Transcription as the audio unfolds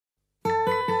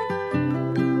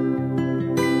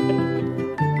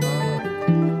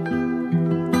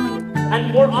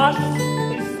And for us,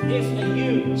 this is a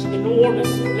huge,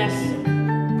 enormous blessing.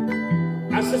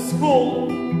 As a school,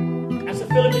 as a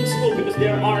Philippine school, because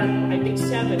there are, I think,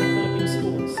 7 Philippine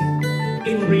schools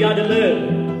in Riyadh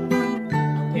alone.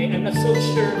 Okay, I'm not so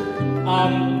sure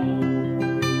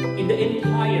in the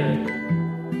entire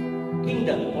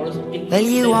kingdom or well,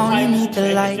 you only need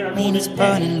the light when it's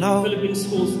burning low.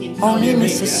 Only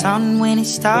miss the sun when it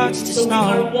starts to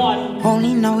snow.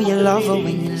 Only know you love her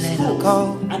when you let her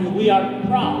go. And we are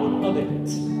proud of it.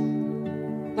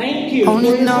 Thank you.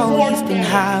 Only know you've been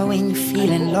high when you're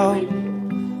feeling low.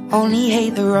 Only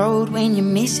hate the road when you're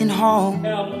missing home.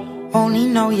 Only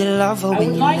know you love her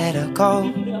when you let her go.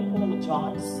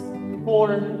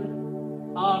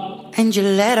 And you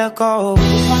let her go.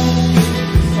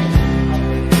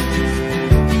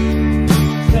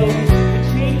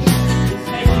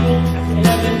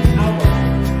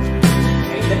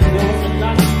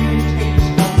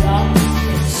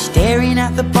 Staring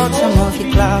at the bottom of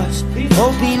your glass,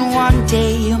 hoping one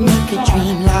day you'll make a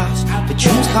dream last. But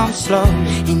dreams come slow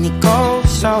and they go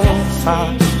so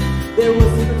fast.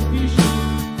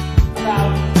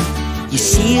 You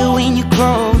see it when you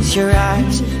close your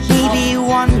eyes. Maybe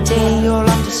one day you'll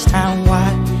understand why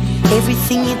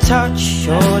everything you touch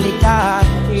surely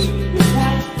dies.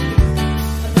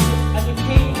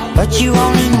 But you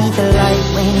only need the light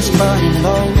when it's burning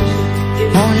low.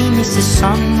 Only miss the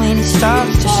sun when it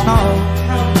starts to snow.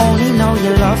 Only know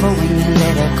you love her when you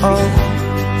let her go.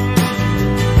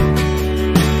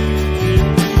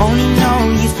 Only know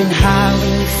you've been high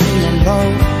when you're feeling low.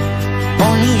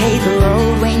 Only hate the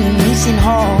road when you're missing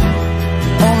home.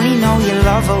 Only know you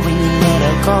love her when you let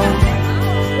her go.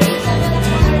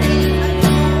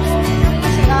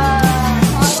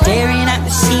 Staring at the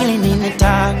ceiling in the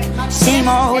dark, same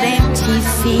old empty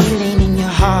feeling in your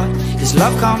heart. Cause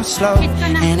love comes slow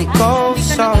and it goes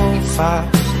so fast.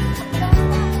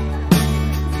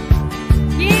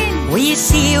 Will you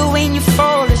see her when you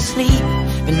fall asleep,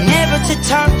 but never to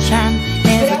touch and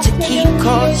never to keep?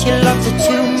 Cause you loved her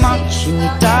too much and you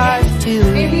dive too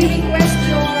deep.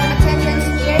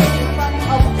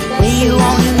 Will you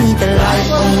only need the light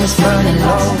when it's burning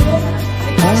low?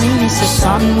 Only miss the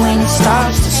sun when it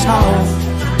starts to snow.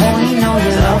 Only know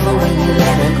you love her when you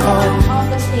let her go.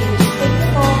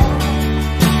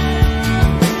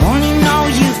 Only know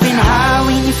you've been high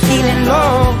when you're feeling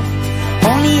low.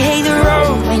 Only hate the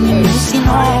road when you're missing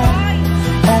home.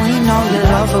 Only know you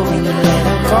love her when you let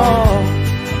her go.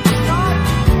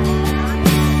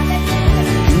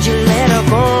 And you let her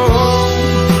go.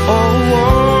 Oh, oh,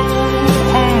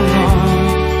 oh.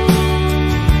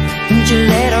 And you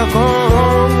let her go.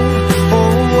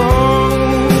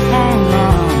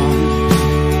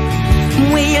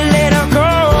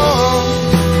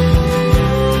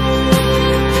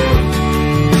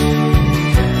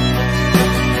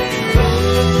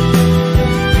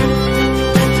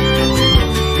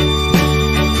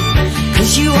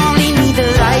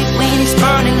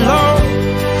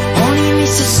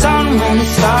 When it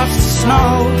starts to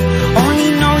snow, only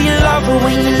know you love her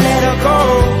when you let her go.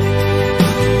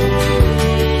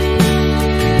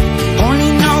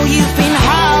 Only know you've been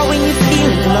high when you're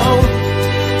feeling low.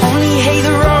 Only hate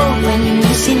the road when you're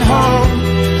missing home.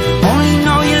 Only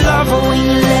know you love her when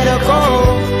you let her go.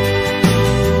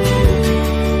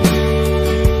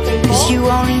 Cause you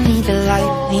only need the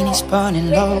light when it's burning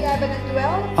low.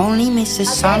 Only miss the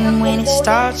sun when it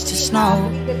starts to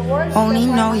snow. Only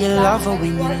know you love her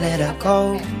when you let her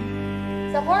go.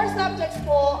 Sa core subjects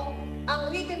po,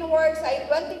 ang written words ay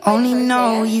 25%. Only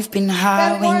know you've been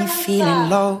high when you're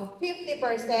feeling low.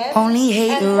 50%. Only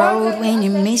hate the road when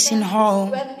you're missing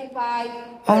home.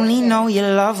 25%. Only know you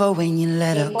love her when you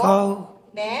let her go.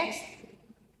 Next.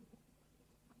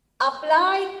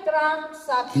 Apply trunk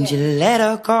subject. And you let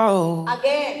her go.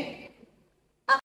 Again.